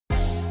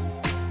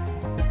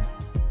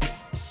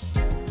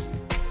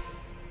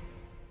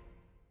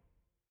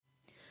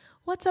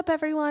What's up,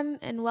 everyone,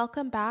 and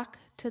welcome back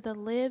to the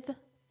Live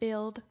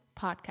Filled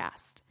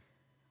podcast.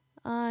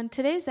 On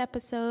today's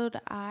episode,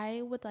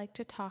 I would like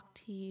to talk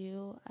to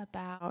you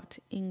about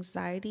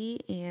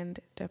anxiety and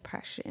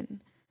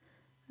depression.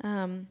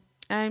 I'm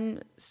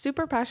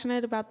super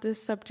passionate about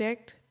this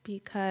subject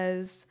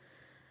because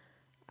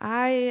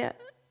I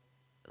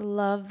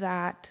love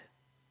that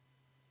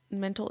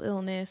mental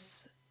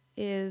illness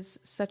is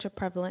such a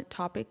prevalent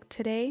topic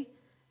today.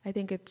 I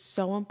think it's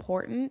so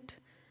important.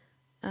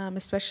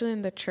 Especially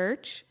in the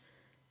church,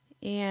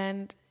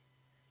 and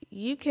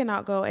you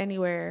cannot go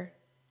anywhere,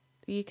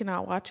 you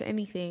cannot watch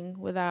anything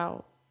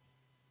without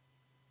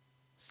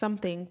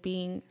something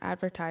being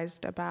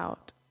advertised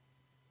about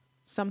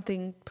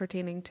something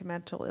pertaining to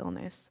mental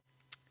illness.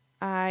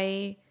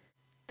 I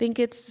think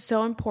it's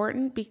so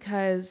important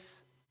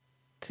because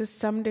to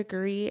some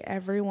degree,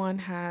 everyone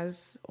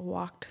has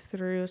walked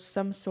through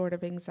some sort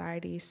of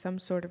anxiety, some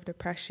sort of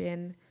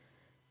depression.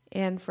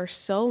 And for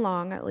so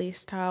long, at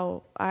least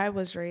how I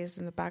was raised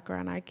in the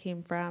background I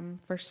came from,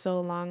 for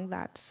so long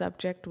that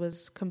subject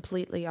was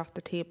completely off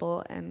the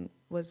table and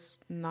was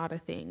not a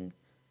thing.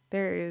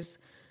 There is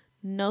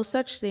no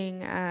such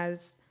thing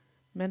as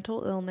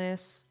mental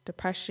illness,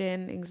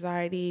 depression,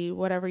 anxiety,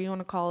 whatever you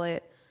want to call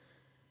it,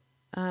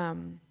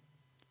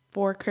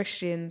 for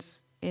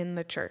Christians in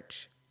the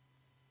church.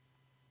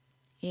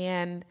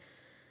 And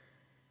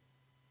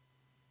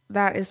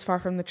that is far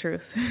from the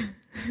truth.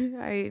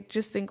 I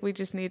just think we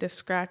just need to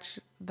scratch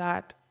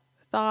that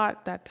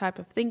thought, that type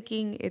of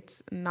thinking.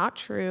 It's not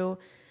true,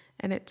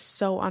 and it's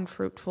so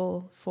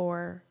unfruitful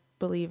for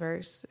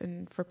believers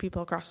and for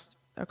people across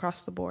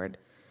the board.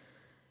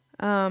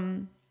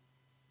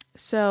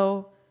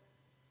 So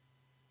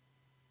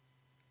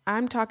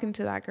I'm talking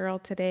to that girl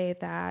today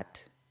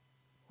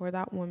or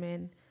that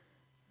woman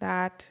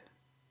that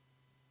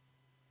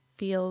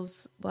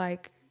feels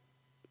like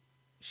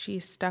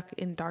she's stuck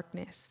in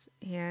darkness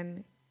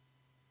and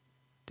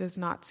does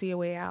not see a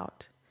way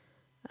out.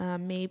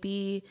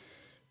 Maybe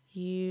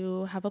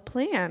you have a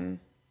plan.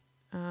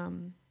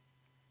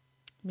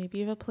 Maybe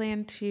you have a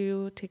plan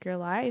to take your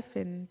life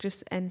and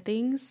just end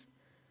things.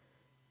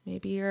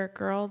 Maybe you're a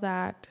girl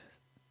that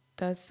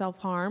does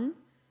self-harm.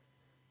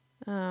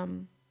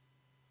 I'm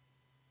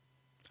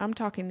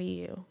talking to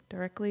you,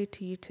 directly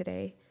to you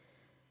today.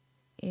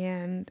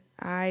 And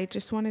I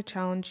just want to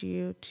challenge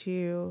you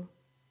to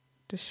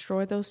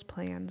destroy those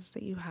plans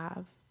that you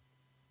have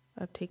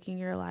of taking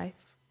your life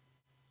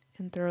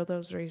and throw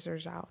those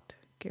razors out.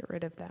 Get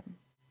rid of them.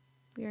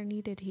 You're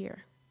needed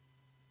here.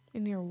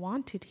 And you're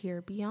wanted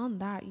here. Beyond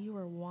that, you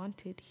are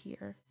wanted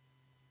here.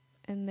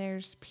 And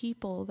there's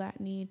people that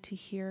need to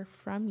hear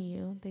from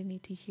you. They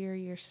need to hear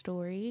your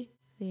story.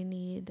 They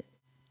need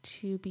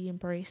to be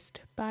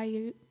embraced by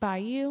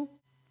you.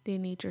 They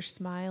need your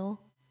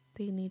smile.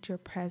 They need your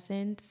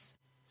presence.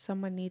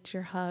 Someone needs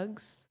your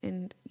hugs.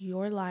 And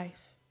your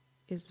life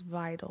is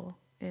vital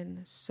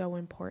and so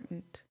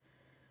important.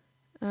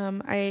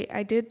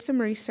 I did some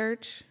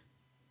research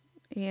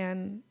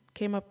and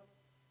came up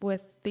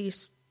with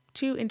these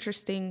two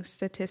interesting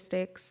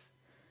statistics.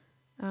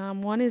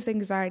 One is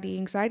anxiety.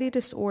 Anxiety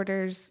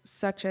disorders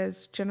such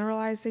as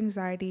generalized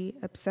anxiety,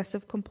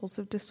 obsessive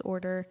compulsive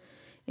disorder,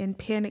 and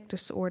panic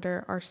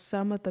disorder are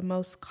some of the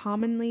most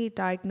commonly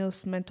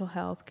diagnosed mental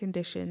health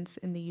conditions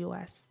in the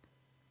U.S.,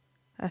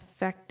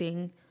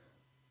 affecting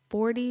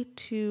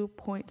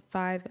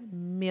 42.5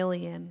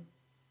 million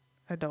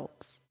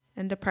adults.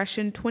 And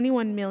depression,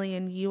 21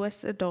 million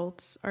U.S.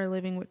 adults are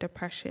living with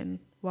depression,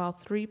 while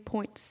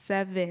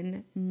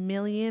 3.7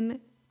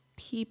 million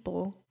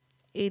people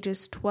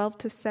ages 12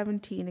 to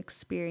 17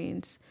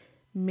 experience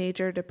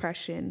major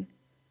depression,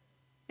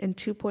 and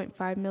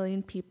 2.5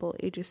 million people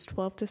ages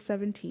 12 to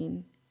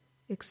 17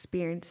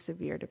 experience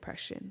severe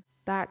depression.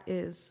 That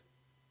is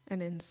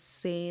an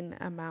insane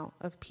amount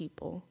of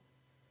people.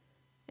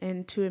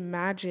 And to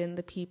imagine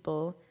the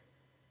people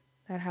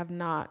that have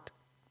not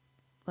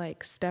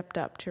stepped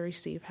up to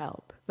receive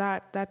help.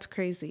 That's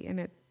crazy,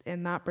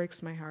 and that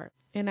breaks my heart.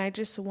 And I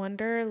just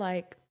wonder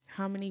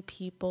how many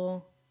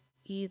people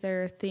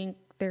either think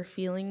their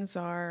feelings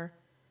are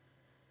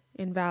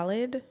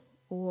invalid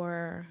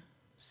or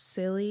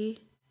silly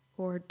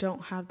or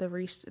don't have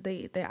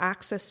the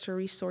access to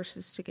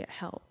resources to get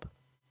help.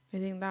 I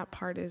think that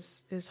part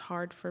is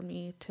hard for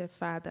me to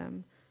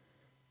fathom.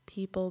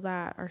 People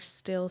that are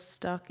still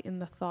stuck in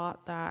the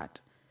thought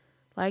that,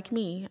 like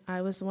me,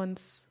 I was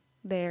once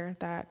there,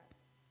 that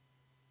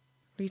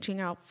reaching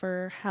out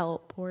for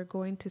help or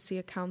going to see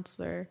a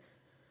counselor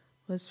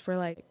was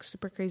for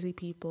super crazy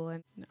people,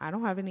 and I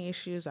don't have any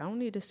issues. I don't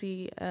need to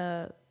see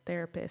a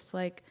therapist.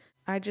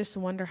 I just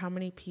wonder how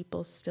many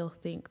people still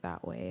think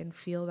that way and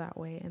feel that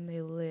way, and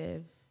they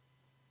live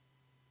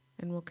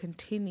and will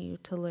continue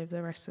to live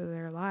the rest of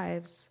their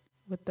lives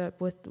with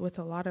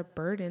a lot of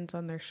burdens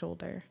on their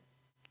shoulder.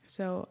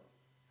 So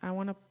I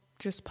want to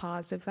just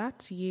pause. If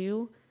that's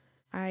you,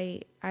 I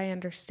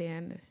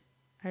understand.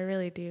 I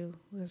really do.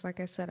 Because like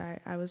I said,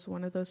 I was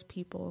one of those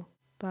people.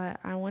 But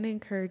I want to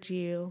encourage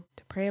you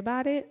to pray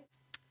about it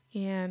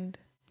and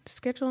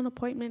schedule an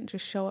appointment,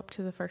 just show up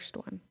to the first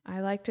one.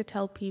 I like to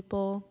tell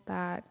people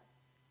that,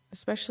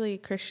 especially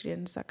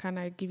Christians, that kind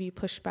of give you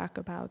pushback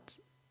about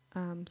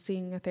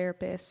seeing a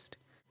therapist.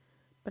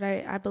 But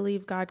I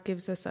believe God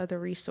gives us other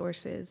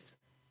resources.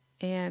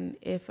 And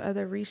if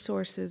other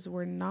resources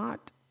were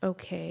not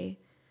okay,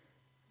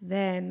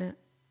 then,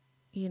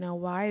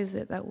 why is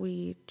it that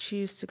we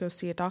choose to go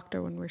see a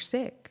doctor when we're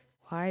sick?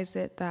 Why is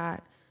it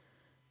that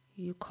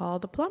you call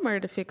the plumber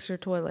to fix your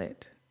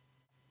toilet?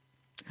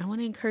 I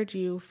want to encourage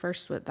you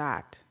first with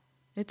that.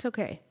 It's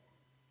okay.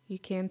 You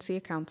can see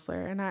a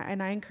counselor. And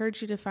I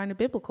encourage you to find a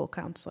biblical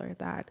counselor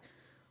that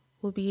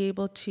will be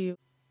able to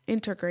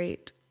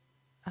integrate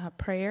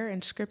prayer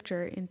and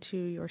scripture into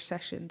your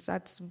sessions.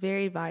 That's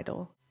very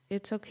vital.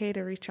 It's okay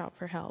to reach out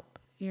for help.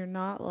 You're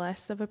not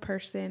less of a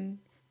person.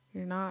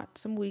 You're not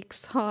some weak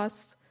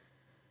sauce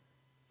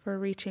for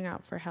reaching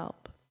out for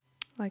help.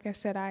 Like I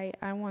said, I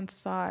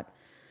once thought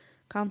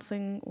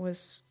counseling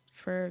was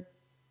for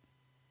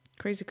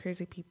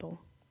crazy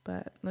people.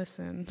 But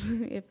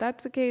listen, if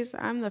that's the case,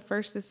 I'm the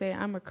first to say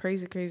I'm a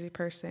crazy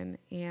person.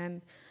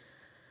 And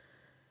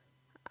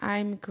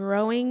I'm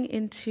growing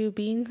into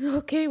being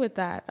okay with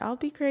that. I'll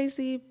be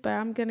crazy, but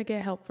I'm going to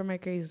get help for my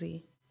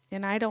crazy.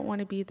 And I don't want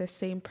to be the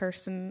same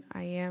person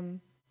I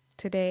am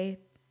today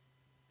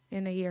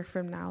in a year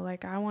from now.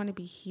 Like, I want to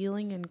be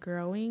healing and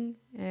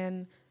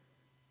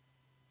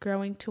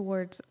growing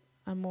towards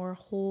a more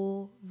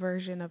whole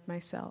version of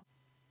myself,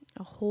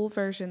 a whole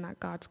version that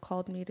God's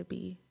called me to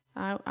be.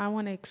 I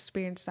want to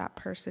experience that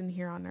person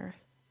here on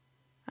earth.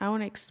 I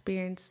want to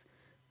experience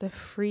the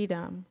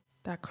freedom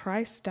that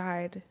Christ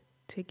died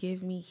to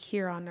give me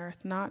here on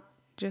earth, not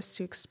just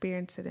to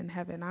experience it in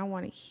heaven. I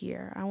want it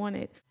here. I want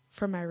it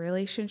for my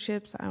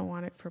relationships. I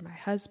want it for my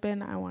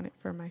husband. I want it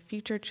for my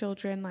future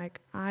children.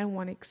 Like, I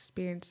want to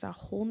experience that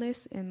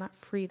wholeness and that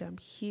freedom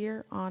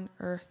here on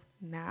earth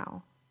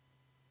now.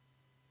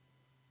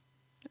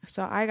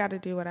 So I got to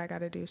do what I got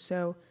to do.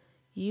 So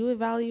you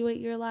evaluate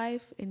your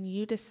life and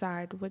you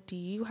decide, what do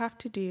you have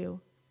to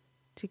do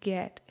to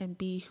get and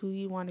be who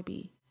you want to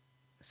be.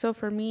 So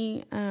for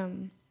me,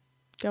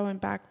 going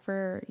back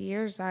for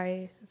years,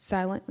 I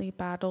silently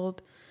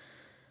battled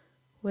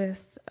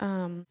with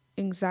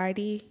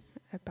anxiety.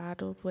 I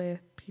battled with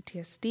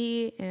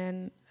PTSD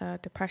and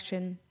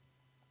depression.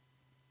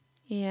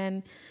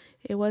 And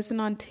it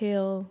wasn't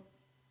until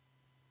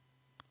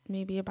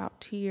maybe about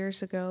 2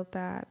 years ago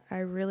that I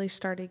really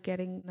started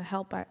getting the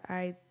help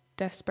I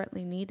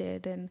desperately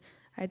needed. And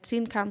I'd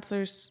seen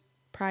counselors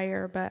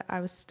prior, but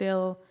I was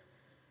still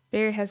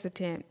very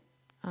hesitant.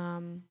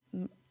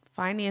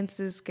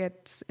 Finances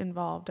gets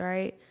involved,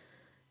 right?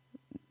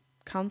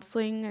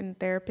 Counseling and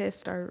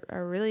therapists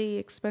are really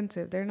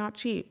expensive. They're not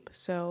cheap.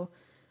 So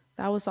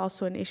that was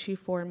also an issue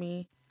for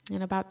me.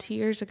 And about 2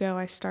 years ago,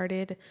 I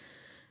started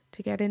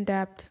to get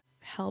in-depth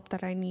help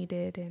that I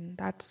needed. And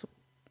that's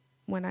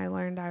when I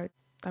learned I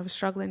was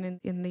struggling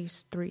in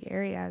these 3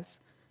 areas.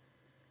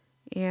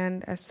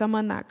 And as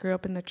someone that grew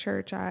up in the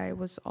church, I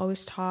was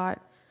always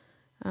taught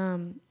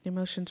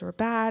emotions were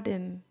bad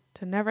and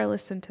to never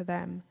listen to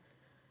them.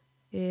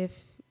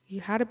 If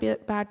you had a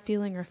bad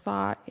feeling or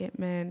thought, it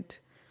meant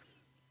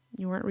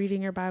you weren't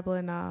reading your Bible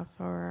enough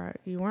or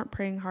you weren't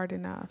praying hard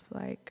enough.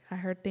 Like, I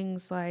heard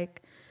things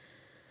like,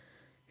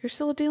 you're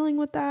still dealing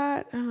with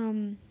that.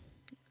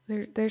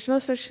 There's no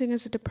such thing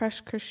as a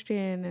depressed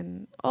Christian,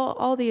 and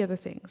all the other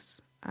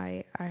things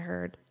I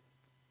heard.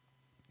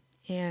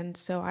 And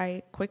so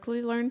I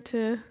quickly learned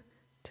to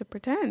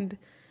pretend.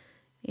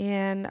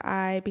 And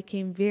I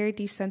became very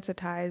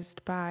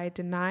desensitized by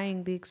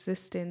denying the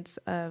existence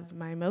of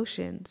my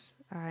emotions.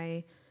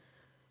 I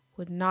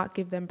would not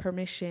give them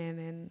permission,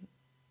 and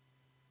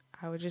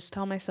I would just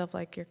tell myself,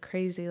 like, you're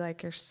crazy,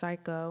 like, you're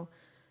psycho,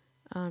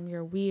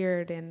 you're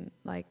weird, and,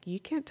 like,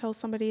 you can't tell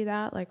somebody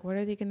that. Like, what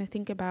are they going to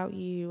think about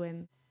you?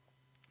 And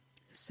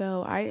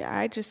so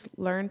I just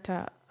learned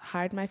to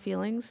hide my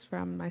feelings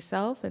from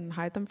myself and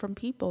hide them from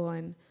people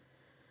and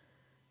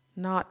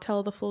not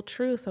tell the full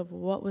truth of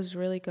what was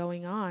really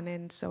going on.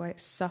 And so I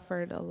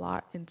suffered a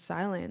lot in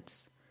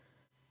silence.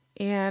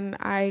 And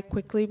I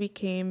quickly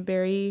became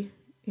very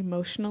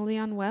emotionally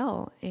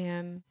unwell.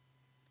 And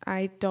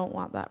I don't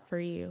want that for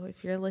you.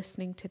 If you're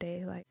listening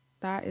today, like,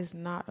 that is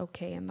not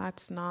okay. And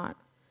that's not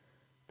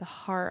the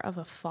heart of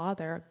a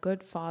father, a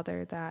good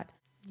father, that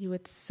you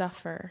would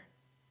suffer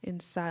in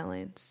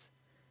silence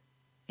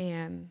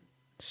and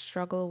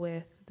struggle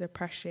with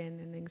depression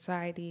and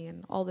anxiety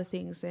and all the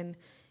things. And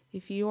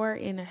if you are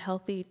in a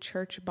healthy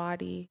church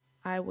body,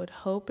 I would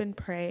hope and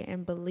pray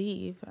and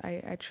believe,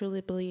 I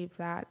truly believe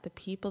that the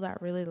people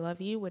that really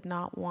love you would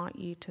not want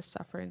you to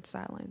suffer in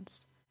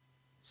silence.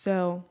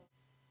 So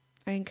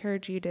I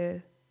encourage you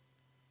to,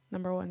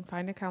 number one,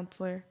 find a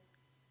counselor.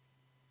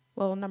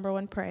 Well, number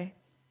one, pray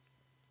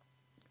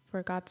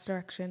for God's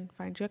direction.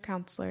 Find you a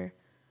counselor,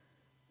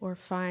 or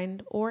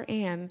find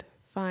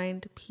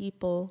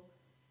people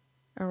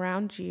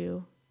around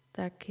you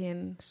that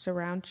can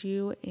surround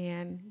you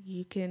and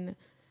you can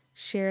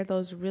share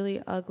those really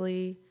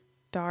ugly,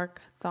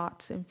 dark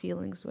thoughts and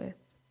feelings with.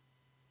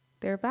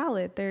 They're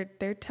valid.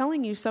 They're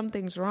telling you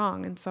something's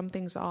wrong and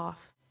something's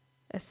off.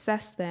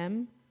 Assess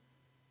them.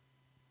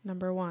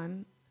 Number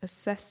one,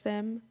 assess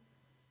them.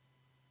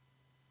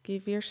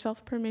 Give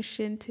yourself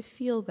permission to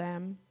feel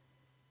them.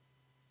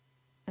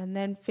 And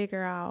then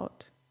figure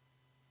out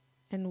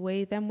and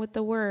weigh them with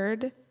the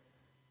word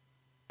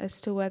as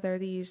to whether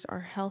these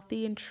are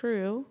healthy and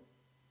true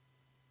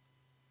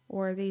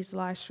or these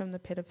lies from the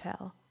pit of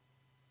hell.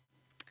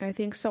 I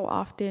think so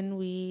often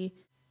we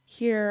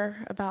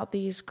hear about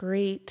these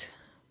great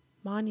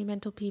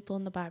monumental people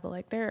in the Bible,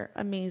 like they're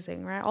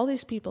amazing, right? All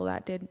these people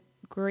that did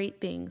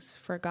great things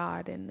for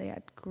God and they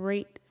had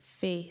great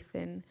faith,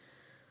 and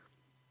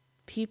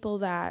people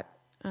that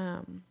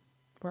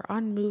were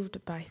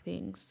unmoved by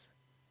things.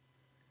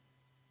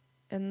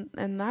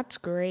 And that's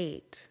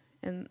great.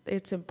 And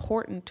it's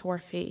important to our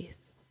faith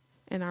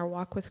and our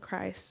walk with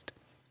Christ.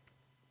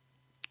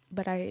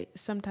 But I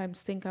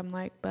sometimes think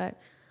but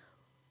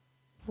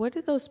what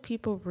did those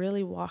people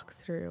really walk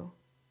through?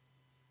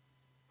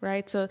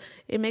 Right? So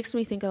it makes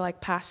me think of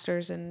like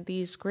pastors and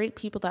these great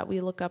people that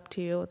we look up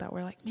to that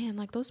we're like, man,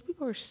 like those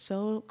people are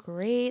so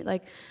great.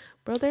 Like,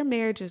 bro, their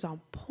marriage is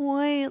on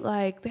point.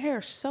 Like they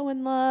are so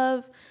in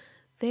love.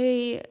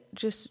 They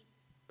just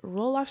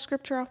roll off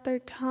scripture off their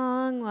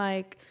tongue.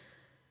 Like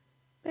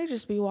they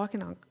just be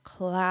walking on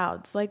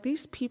clouds. Like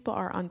these people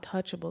are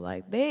untouchable.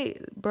 Like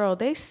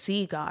they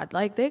see God.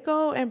 Like they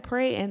go and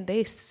pray and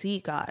they see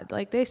God.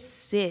 Like they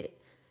sit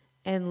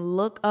and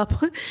look up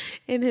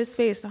in his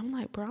face. I'm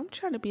like, bro, I'm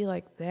trying to be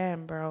like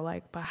them, bro.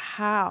 Like, but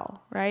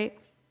how, right?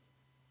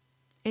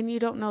 And you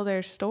don't know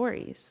their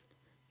stories.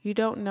 You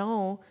don't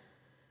know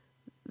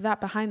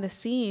that behind the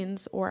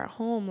scenes or at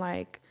home,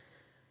 like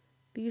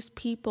these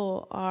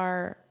people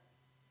are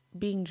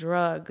being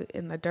drugged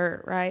in the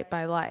dirt, right,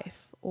 by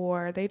life,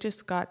 or they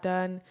just got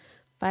done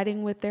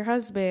fighting with their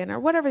husband, or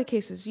whatever the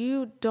case is.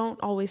 You don't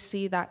always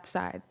see that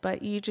side,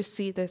 but you just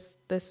see this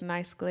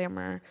nice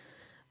glamour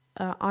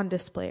on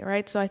display,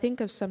 right? So I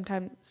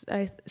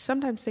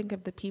sometimes think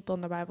of the people in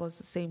the Bible as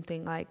the same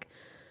thing. Like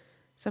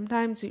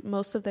sometimes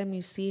most of them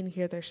you see and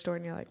hear their story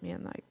and you're like,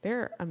 man, like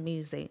they're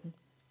amazing.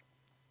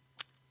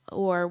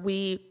 Or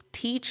we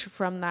teach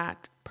from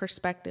that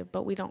perspective,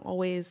 but we don't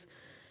always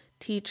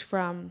teach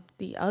from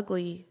the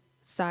ugly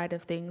side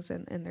of things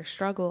and their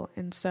struggle.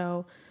 And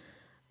so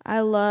I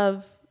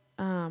love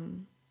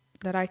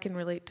that I can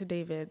relate to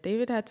David.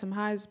 David had some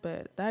highs,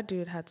 but that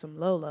dude had some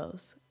low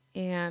lows.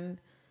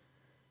 And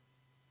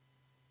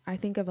I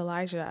think of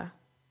Elijah,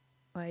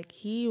 like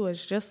he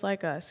was just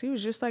like us. He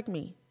was just like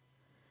me.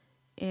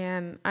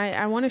 And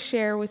I want to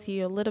share with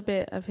you a little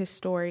bit of his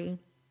story.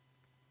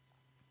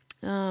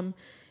 In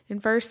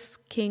 1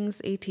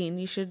 Kings 18,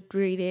 you should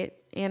read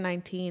it, and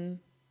 19,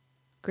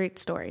 great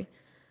story.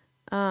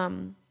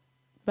 But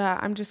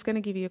I'm just going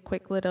to give you a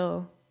quick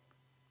little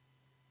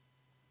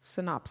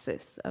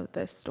synopsis of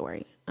this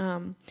story.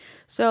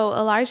 So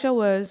Elijah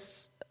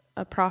was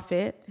a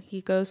prophet.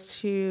 He goes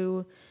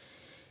to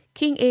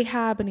King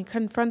Ahab and he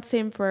confronts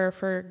him for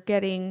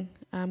forgetting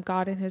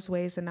God and his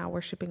ways and now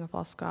worshiping a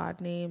false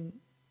god named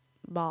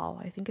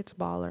Baal. I think it's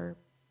Baal or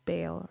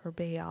Baal or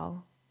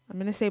Baal. I'm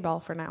going to say Baal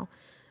for now.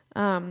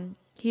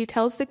 He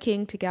tells the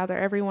king to gather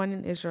everyone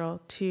in Israel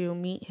to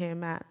meet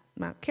him at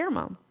Mount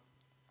Carmel.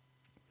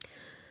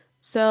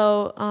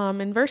 So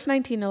in verse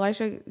 19,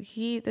 Elijah,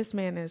 this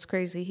man is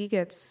crazy. He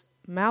gets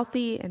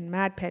mouthy and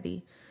mad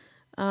petty.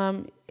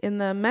 In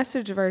the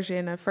Message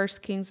version of 1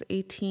 Kings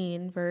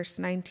 18, verse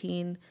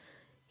 19,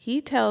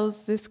 he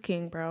tells this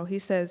king, bro, he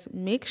says,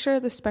 make sure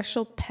the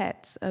special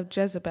pets of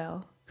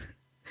Jezebel,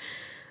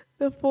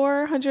 the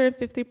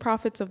 450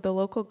 prophets of the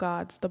local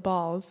gods, the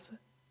Baals,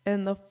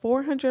 and the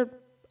 400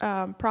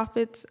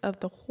 prophets of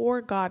the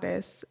whore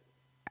goddess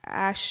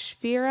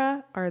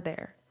Ashfira are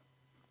there.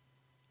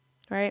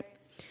 Right?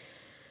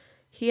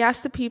 He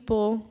asked the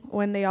people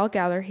when they all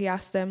gather, he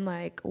asked them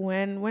like,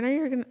 when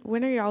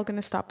are y'all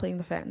gonna stop playing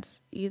the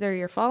fence? Either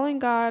you're following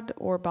God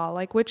or Baal.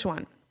 Like which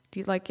one?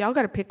 Y'all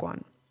gotta pick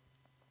one.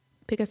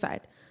 Pick a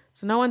side.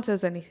 So no one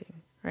says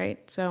anything,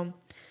 right? So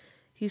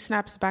he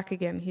snaps back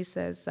again. He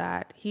says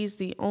that he's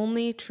the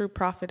only true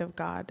prophet of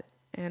God,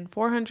 and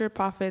 400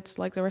 prophets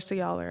like the rest of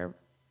y'all are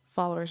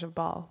followers of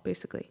Baal,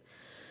 basically.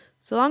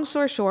 So long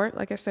story short,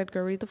 like I said, go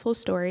read the full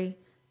story.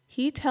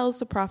 He tells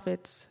the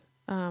prophets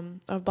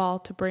of Baal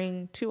to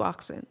bring 2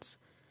 oxen.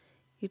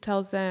 He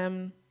tells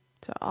them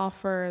to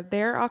offer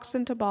their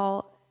oxen to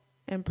Baal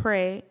and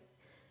pray,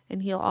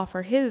 and he'll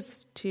offer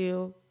his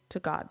to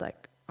God,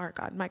 like our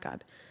God, my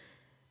God,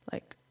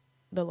 like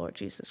the Lord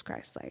Jesus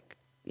Christ, like,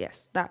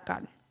 yes, that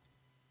God.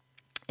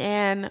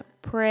 And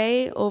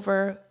pray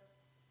over,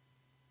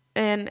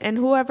 and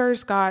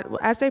whoever's God,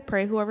 as they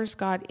pray, whoever's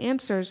God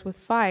answers with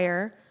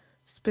fire,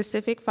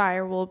 specific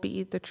fire, will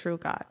be the true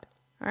God.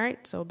 All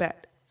right, so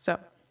bet. So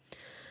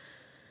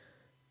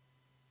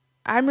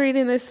I'm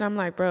reading this and I'm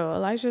like, bro,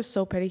 Elijah's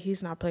so petty.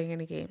 He's not playing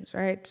any games,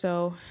 right?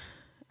 So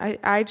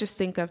I just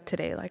think of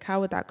today, like, how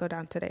would that go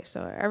down today?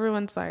 So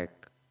everyone's like,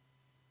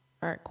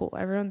 all right, cool.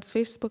 Everyone's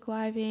Facebook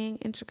Living,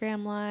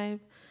 Instagram Live.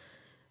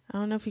 I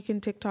don't know if you can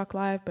TikTok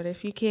live, but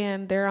if you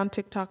can, they're on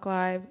TikTok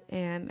live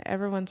and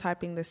everyone's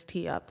hyping this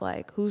tea up.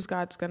 Like, who's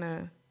God's going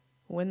to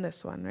win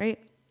this one, right?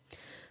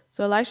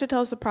 So Elisha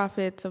tells the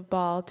prophets of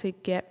Baal to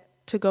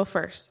go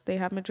first. They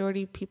have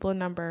majority people in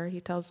number. He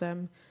tells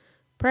them,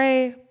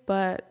 pray,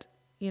 but,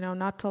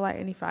 not to light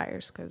any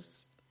fires.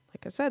 Because,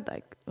 like I said,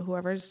 like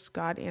whoever's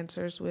God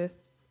answers with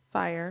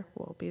fire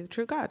will be the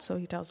true God. So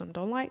he tells them,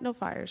 don't light no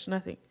fires,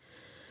 nothing.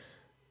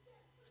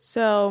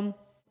 So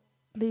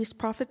these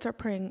prophets are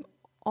praying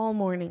all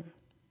morning,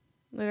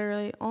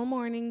 literally all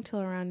morning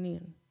till around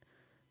noon.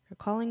 They're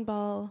calling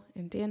Baal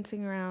and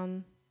dancing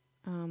around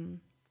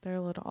their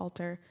little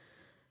altar.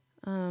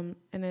 And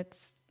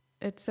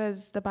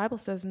the Bible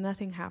says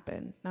nothing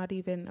happened, not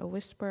even a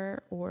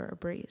whisper or a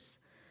breeze.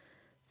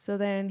 So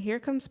then here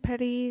comes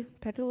petty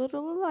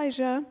little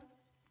Elijah.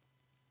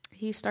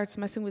 He starts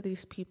messing with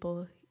these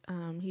people.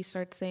 He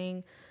starts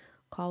saying,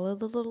 call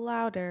it a little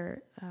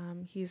louder.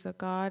 He's a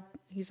God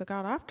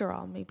after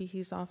all. Maybe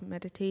he's off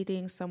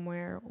meditating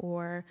somewhere,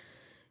 or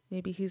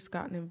maybe he's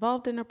gotten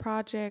involved in a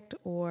project,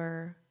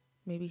 or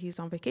maybe he's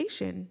on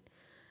vacation.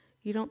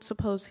 You don't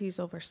suppose he's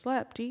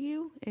overslept, do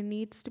you? And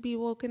needs to be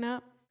woken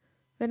up?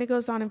 Then it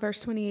goes on in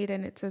verse 28,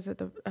 and it says that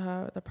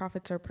the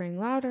prophets are praying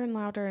louder and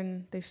louder,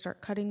 and they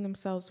start cutting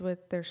themselves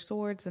with their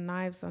swords and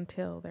knives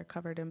until they're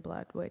covered in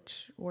blood,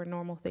 which were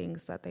normal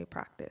things that they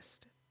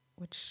practiced,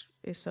 which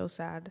is so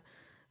sad.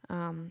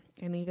 And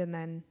even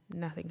then,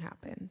 nothing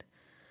happened.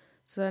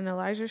 So then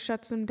Elijah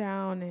shuts them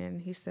down,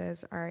 and he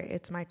says, all right,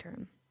 it's my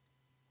turn.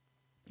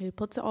 He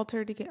puts the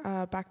altar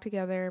back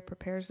together,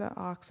 prepares the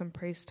ox, and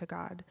prays to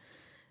God.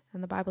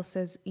 And the Bible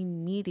says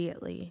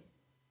immediately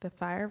the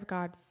fire of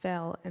God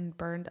fell and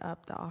burned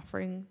up the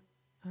offering,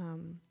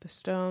 the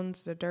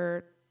stones, the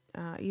dirt,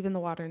 even the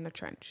water in the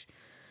trench.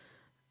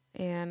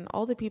 And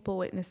all the people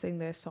witnessing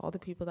this, all the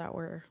people that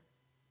were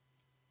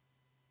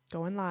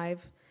going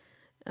live,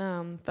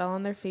 fell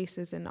on their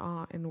faces in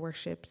awe and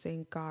worship,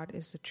 saying, God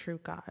is the true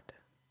God.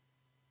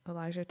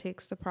 Elijah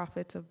takes the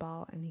prophets of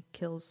Baal and he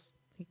kills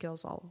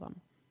all of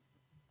them.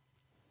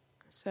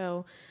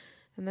 So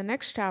in the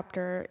next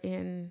chapter,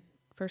 in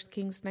 1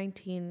 Kings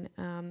 19,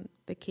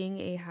 the king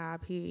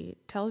Ahab, he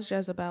tells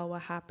Jezebel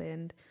what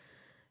happened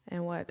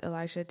and what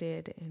Elijah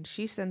did, and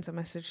she sends a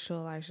message to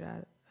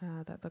Elijah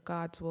that the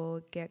gods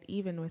will get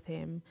even with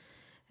him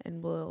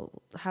and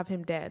will have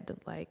him dead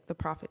like the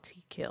prophets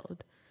he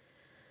killed.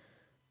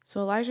 So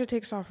Elijah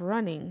takes off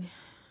running.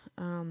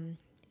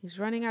 He's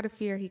running out of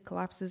fear. He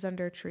collapses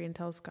under a tree and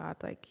tells God,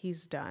 like,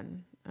 he's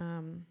done.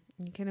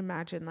 You can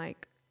imagine,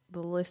 like, the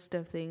list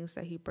of things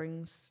that he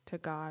brings to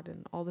God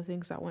and all the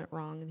things that went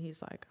wrong. And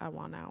he's like, I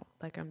want out.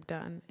 Like, I'm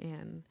done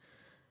and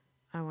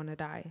I want to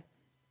die.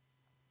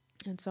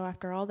 And so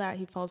after all that,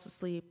 he falls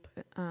asleep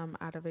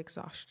out of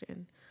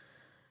exhaustion.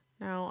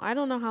 Now, I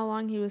don't know how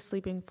long he was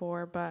sleeping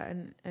for, but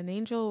an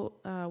angel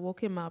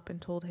woke him up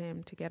and told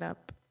him to get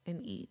up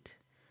and eat.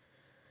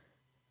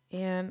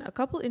 And a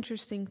couple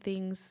interesting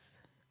things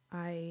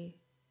I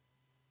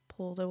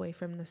pulled away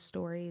from the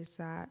story is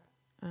that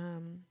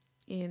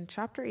in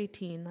chapter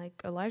 18,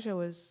 like, Elijah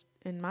was,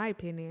 in my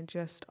opinion,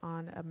 just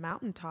on a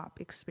mountaintop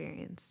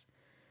experience.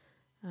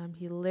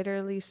 He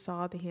literally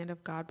saw the hand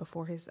of God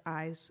before his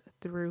eyes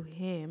through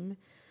him,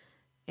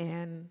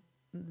 and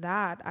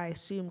that, I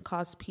assume,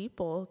 caused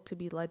people to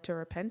be led to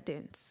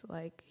repentance.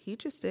 Like, he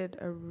just did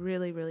a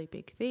really, really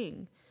big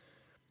thing.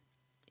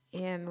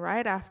 And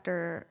right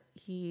after,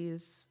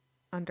 he's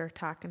under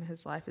attack and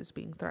his life is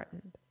being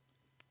threatened.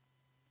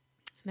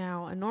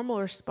 Now, a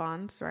normal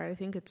response, right? I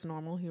think it's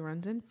normal. He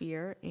runs in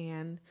fear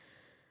and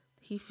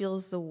he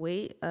feels the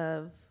weight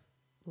of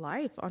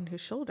life on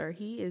his shoulder.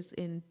 He is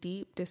in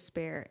deep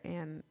despair,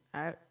 and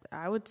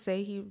I would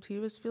say he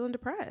was feeling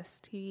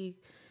depressed. He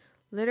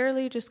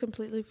literally just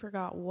completely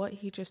forgot what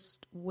he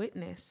just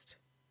witnessed.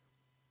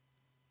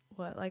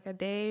 Like a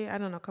day, I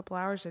don't know, a couple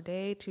hours a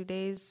day, 2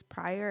 days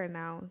prior, and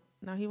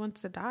now he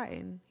wants to die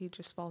and he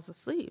just falls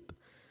asleep.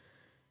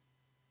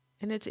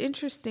 And it's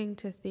interesting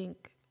to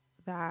think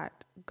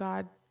that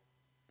God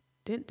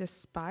didn't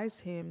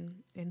despise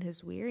him in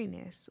his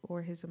weariness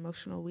or his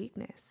emotional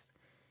weakness.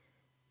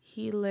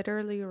 He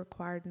literally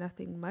required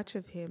nothing much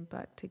of him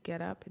but to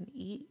get up and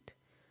eat.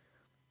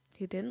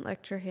 He didn't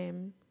lecture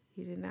him.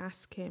 He didn't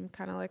ask him,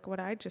 kind of like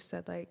what I just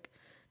said, like,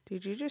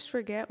 did you just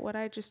forget what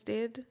I just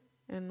did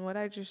and what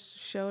I just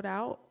showed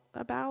out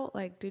about?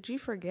 Like, did you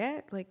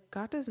forget? Like,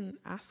 God doesn't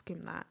ask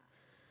him that.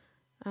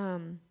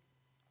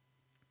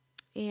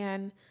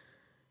 And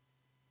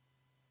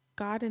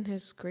God, in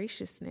his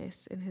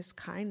graciousness and his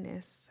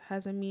kindness,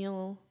 has a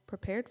meal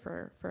prepared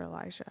for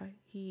Elijah.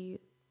 He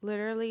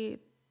literally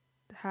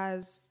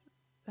has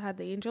had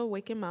the angel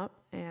wake him up,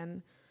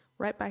 and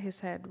right by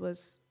his head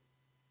was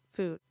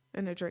food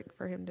and a drink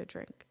for him to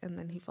drink, and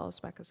then he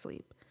falls back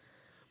asleep.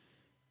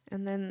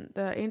 And then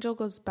the angel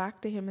goes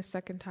back to him a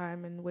second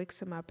time and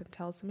wakes him up and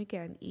tells him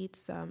again, eat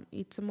some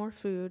more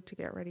food to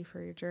get ready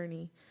for your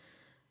journey.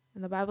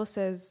 And the Bible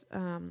says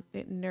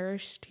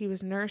he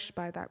was nourished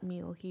by that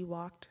meal. He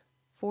walked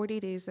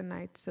 40 days and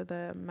nights to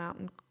the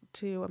mountain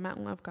to a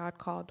mountain of God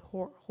called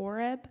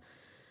Horeb.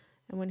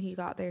 And when he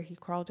got there, he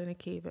crawled in a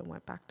cave and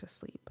went back to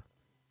sleep.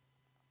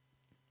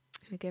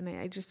 And again,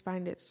 I just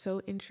find it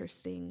so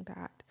interesting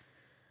that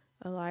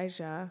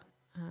Elijah,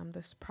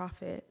 this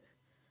prophet,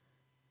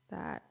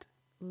 that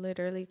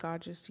literally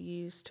God just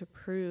used to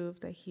prove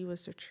that he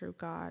was a true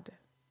God,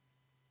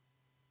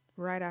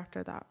 right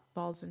after that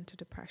falls into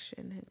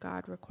depression, and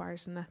God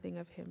requires nothing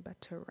of him but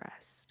to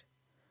rest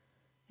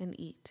and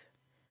eat.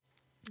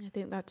 I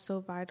think that's so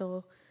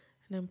vital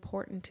and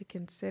important to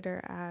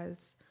consider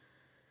as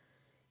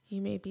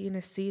you may be in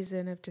a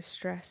season of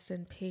distress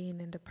and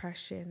pain and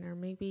depression, or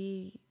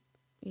maybe,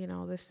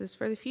 this is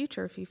for the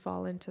future if you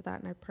fall into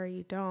that, and I pray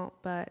you don't,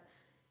 but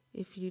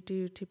if you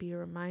do, to be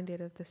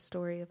reminded of the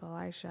story of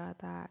Elijah,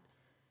 that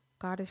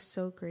God is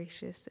so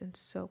gracious and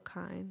so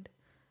kind,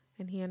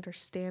 and he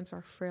understands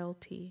our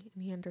frailty,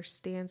 and he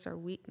understands our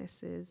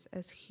weaknesses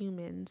as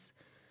humans,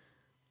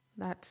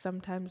 that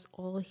sometimes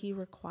all he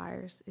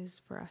requires is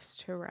for us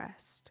to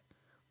rest.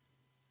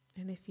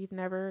 And if you've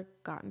never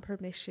gotten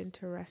permission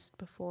to rest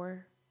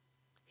before,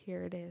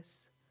 here it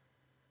is.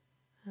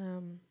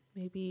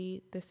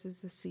 Maybe this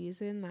is a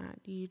season that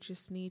you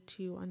just need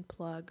to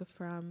unplug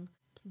from.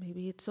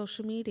 Maybe it's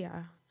social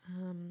media.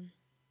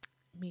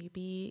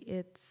 Maybe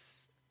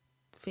it's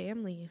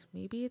family.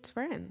 Maybe it's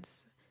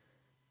friends.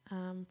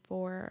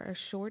 For a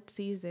short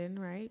season,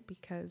 right?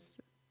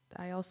 Because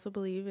I also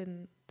believe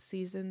in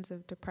seasons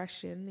of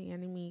depression, the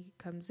enemy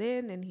comes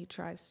in and he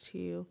tries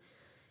to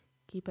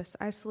keep us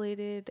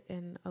isolated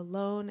and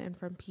alone and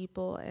from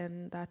people,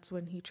 and that's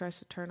when he tries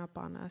to turn up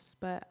on us.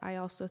 But I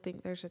also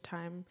think there's a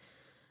time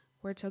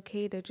where it's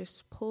okay to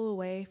just pull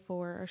away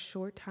for a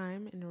short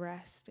time and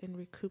rest and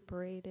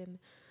recuperate, and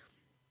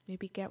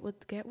maybe get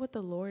with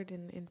the Lord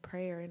in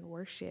prayer and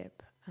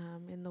worship,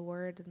 in the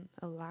Word, and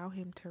allow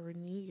him to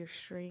renew your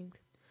strength,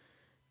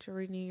 to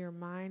renew your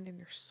mind and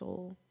your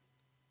soul.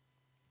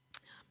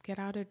 Get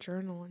out a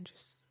journal and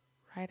just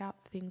write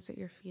out the things that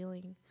you're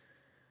feeling,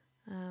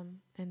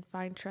 and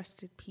find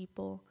trusted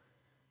people.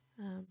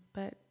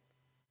 But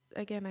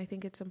again, I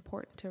think it's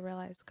important to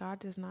realize God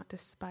does not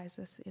despise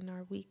us in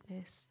our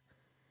weakness,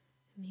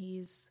 and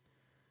he's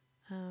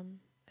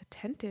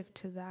attentive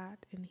to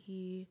that, and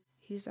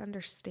he's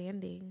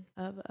understanding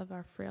of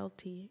our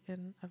frailty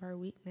and of our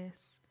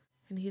weakness,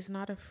 and he's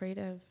not afraid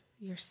of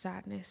your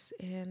sadness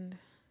and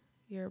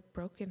your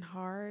broken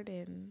heart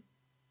and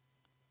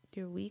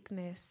your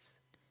weakness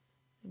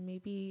and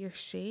maybe your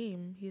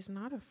shame. He's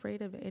not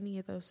afraid of any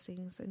of those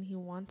things, and he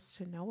wants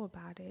to know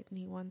about it, and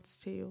he wants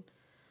to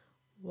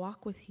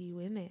walk with you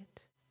in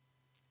it.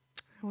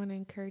 I want to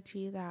encourage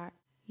you that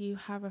you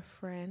have a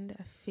friend,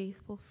 a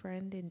faithful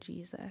friend in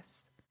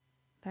Jesus,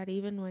 that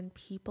even when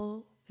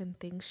people and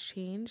things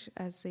change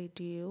as they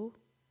do,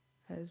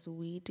 as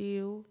we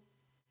do,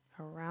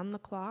 around the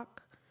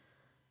clock,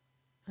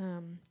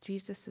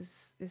 Jesus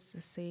is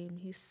the same.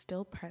 He's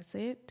still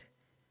present.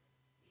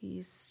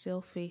 He's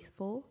still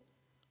faithful.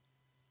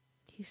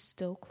 He's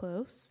still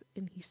close,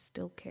 and he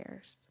still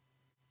cares.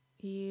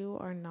 You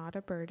are not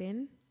a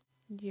burden.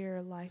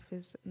 Your life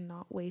is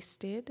not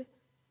wasted.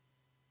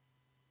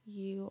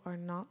 You are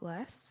not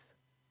less.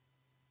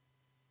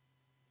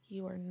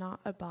 You are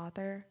not a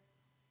bother.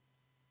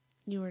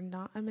 You are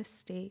not a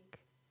mistake.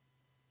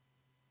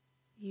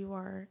 You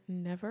are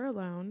never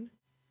alone.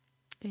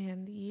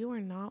 And you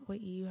are not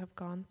what you have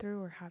gone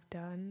through or have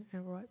done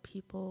or what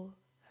people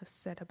have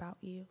said about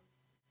you.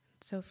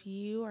 So if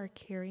you are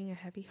carrying a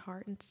heavy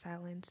heart in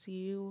silence,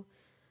 you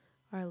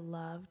are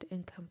loved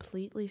and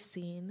completely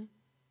seen.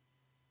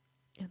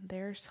 And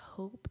there's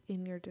hope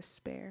in your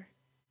despair.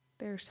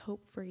 There's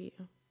hope for you.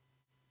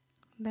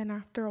 Then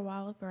after a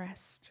while of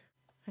rest,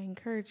 I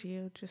encourage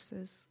you, just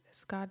as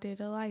God did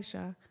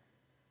Elijah,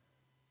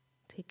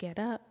 to get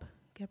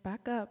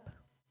back up,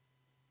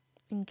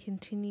 and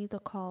continue the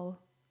call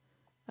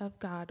of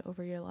God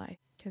over your life.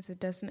 Because it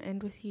doesn't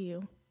end with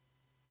you.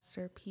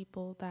 There are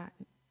people that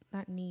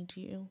need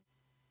you.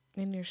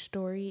 And your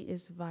story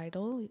is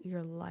vital.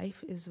 Your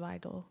life is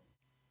vital.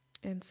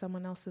 And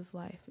someone else's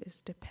life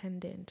is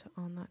dependent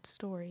on that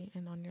story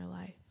and on your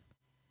life.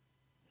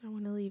 I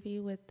want to leave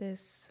you with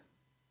this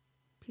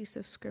piece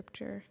of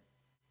scripture.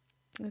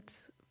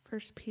 It's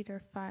 1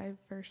 Peter 5,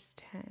 verse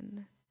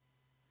 10.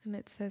 And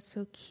it says,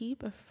 "So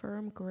keep a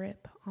firm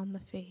grip on the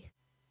faith.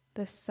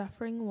 The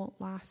suffering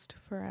won't last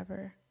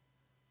forever.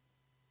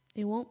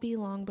 It won't be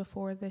long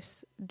before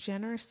this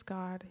generous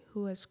God,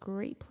 who has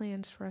great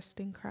plans for us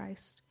in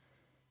Christ,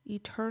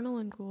 eternal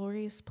and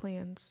glorious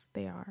plans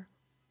they are,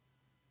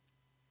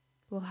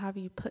 will have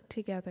you put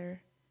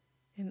together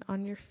and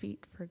on your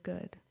feet for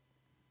good."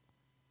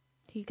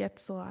 He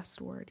gets the last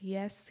word.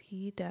 Yes,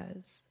 he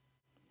does.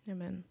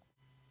 Amen.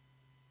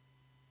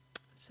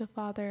 So,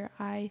 Father,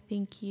 I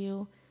thank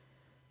you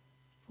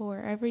for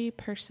every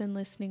person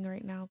listening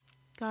right now.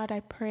 God,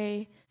 I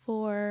pray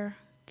for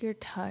your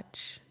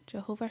touch,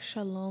 Jehovah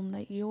Shalom,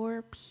 that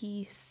your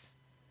peace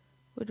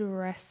would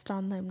rest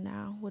on them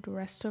now, would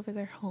rest over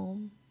their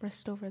home,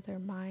 rest over their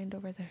mind,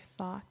 over their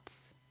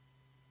thoughts,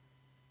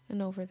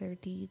 and over their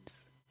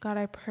deeds. God,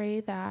 I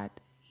pray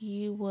that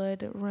you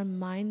would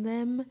remind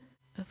them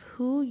of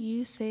who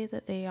you say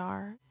that they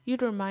are.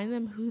 You'd remind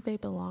them who they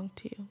belong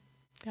to.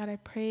 God, I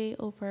pray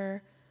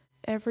over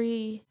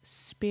every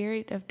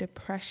spirit of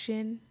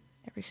depression,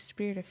 every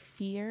spirit of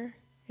fear,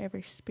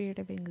 every spirit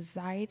of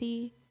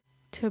anxiety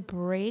to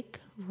break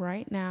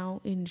right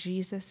now in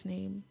Jesus'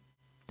 name,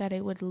 that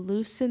it would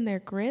loosen their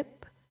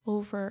grip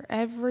over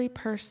every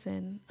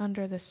person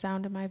under the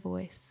sound of my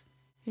voice.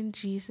 In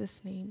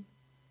Jesus' name.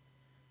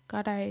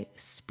 God, I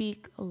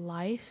speak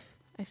life.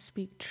 I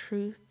speak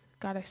truth.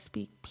 God, I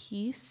speak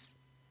peace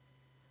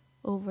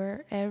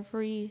over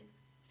every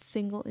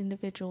single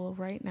individual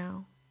right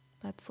now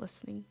that's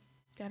listening.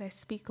 God, I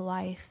speak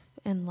life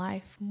and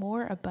life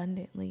more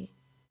abundantly.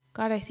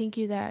 God, I thank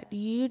you that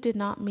you did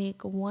not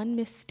make one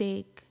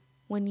mistake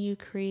when you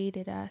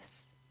created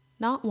us.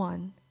 Not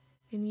one.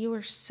 And you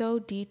were so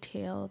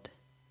detailed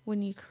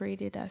when you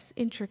created us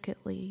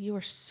intricately. You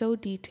were so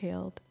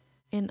detailed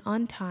and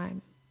on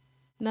time.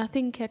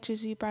 Nothing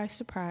catches you by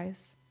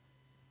surprise.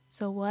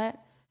 So what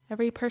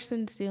every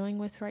person's dealing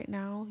with right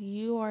now,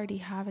 you already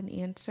have an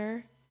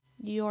answer.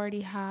 You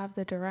already have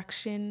the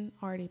direction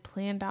already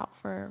planned out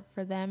for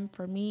them,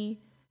 for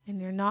me,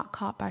 and you're not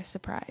caught by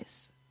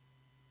surprise.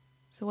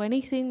 So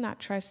anything that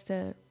tries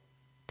to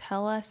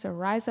tell us or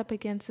rise up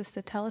against us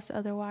to tell us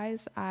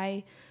otherwise,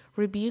 I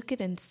rebuke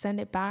it and send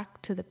it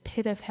back to the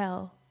pit of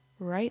hell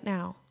right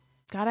now.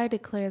 God, I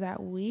declare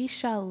that we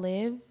shall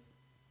live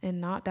and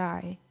not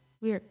die.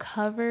 We are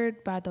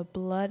covered by the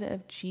blood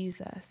of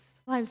Jesus.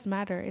 Lives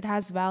matter. It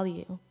has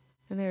value.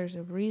 And there's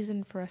a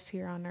reason for us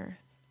here on earth.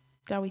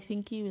 God, we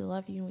thank you, we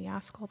love you, and we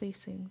ask all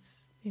these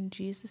things in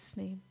Jesus'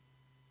 name.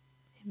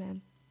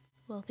 Amen.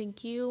 Well,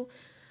 thank you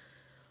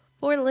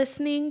for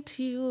listening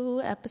to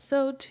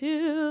episode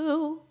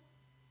 2.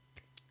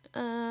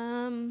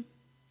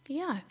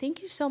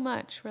 Thank you so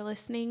much for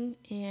listening,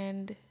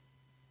 and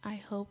I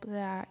hope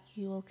that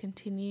you will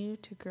continue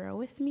to grow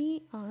with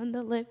me on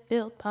the Live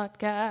Filled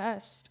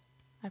podcast.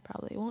 I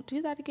probably won't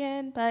do that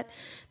again, but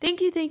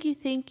thank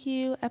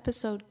you.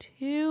 Episode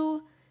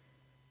 2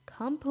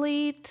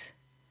 complete.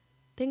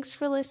 Thanks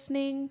for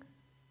listening.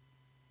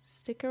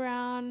 Stick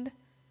around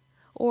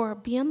or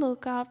be on the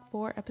lookout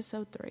for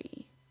episode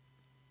 3.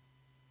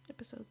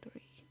 Episode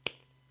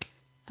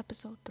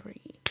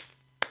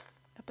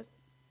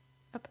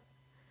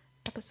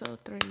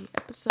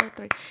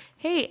 3.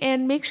 Hey,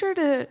 and make sure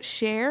to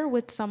share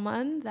with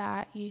someone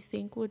that you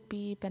think would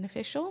be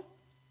beneficial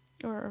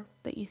or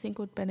that you think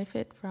would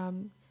benefit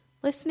from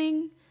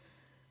listening.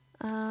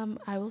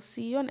 I will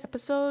see you on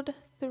episode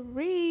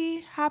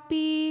 3.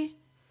 Happy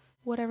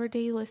whatever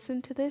day you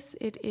listen to this.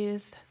 It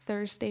is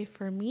Thursday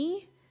for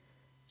me.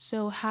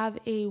 So have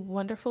a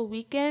wonderful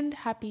weekend.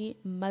 Happy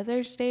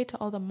Mother's Day to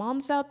all the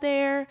moms out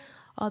there,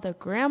 all the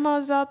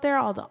grandmas out there,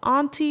 all the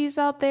aunties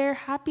out there.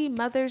 Happy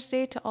Mother's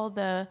Day to all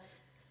the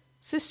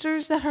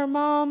sisters that are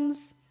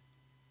moms,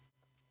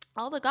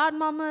 all the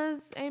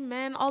godmamas.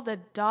 Amen. All the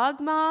dog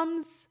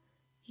moms.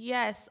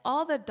 Yes,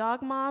 all the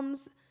dog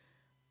moms.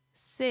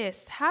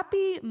 Sis,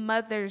 happy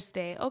Mother's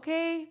Day,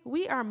 okay?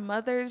 We are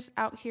mothers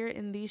out here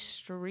in these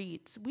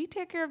streets. We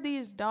take care of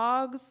these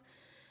dogs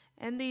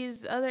and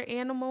these other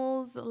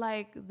animals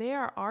like they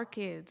are our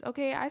kids,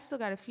 okay? I still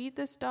got to feed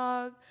this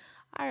dog.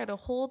 I got to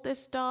hold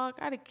this dog.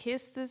 I got to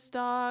kiss this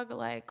dog,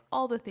 like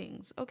all the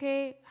things,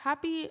 okay?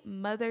 Happy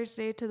Mother's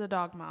Day to the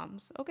dog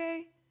moms,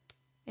 okay?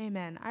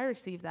 Amen. I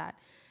received that.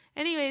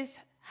 Anyways,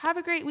 have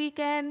a great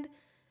weekend,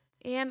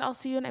 and I'll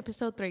see you in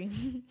episode 3.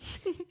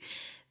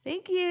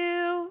 Thank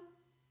you.